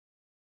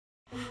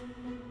Ooh,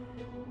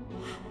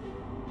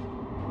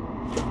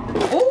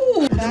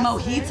 the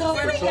mojito.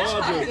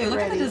 Look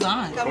at the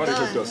design.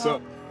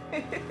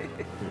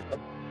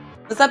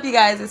 What's up, you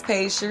guys? It's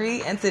Paige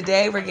Shari, and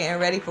today we're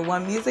getting ready for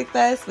One Music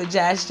Fest with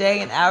Josh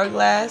J and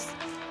Hourglass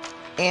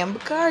and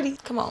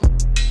Bacardi. Come on.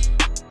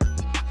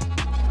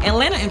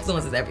 Atlanta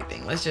influences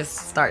everything. Let's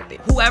just start there.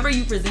 Whoever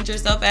you present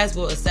yourself as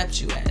will accept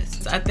you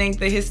as. I think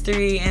the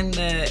history and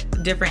the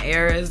different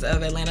eras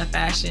of Atlanta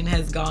fashion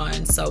has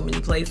gone so many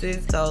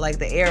places. So like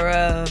the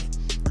era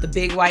of the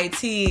big white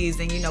tees,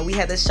 and you know, we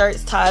had the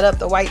shirts tied up,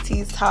 the white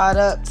tees tied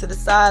up to the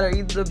side or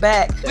either the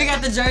back. We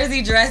got the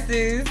jersey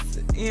dresses.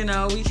 You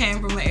know, we came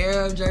from an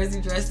era of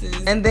jersey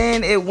dresses. And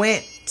then it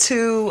went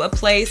to a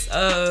place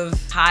of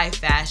high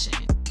fashion.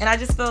 And I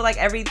just feel like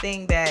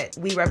everything that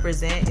we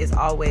represent is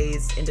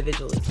always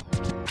individualism.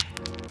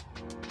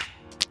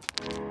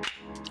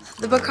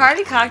 The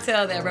Bacardi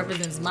cocktail that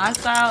represents my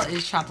style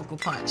is Tropical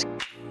Punch.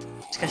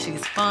 Because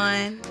she's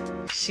fun,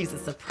 she's a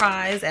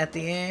surprise at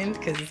the end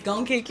because it's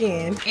gonna kick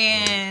in,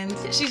 and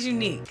she's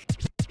unique.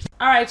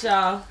 All right,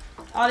 y'all.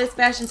 All this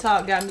fashion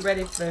talk got me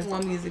ready for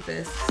One Music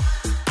Fest.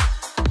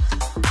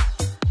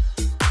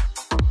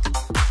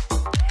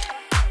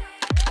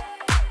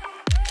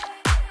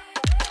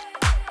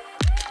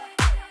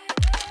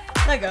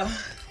 Let go.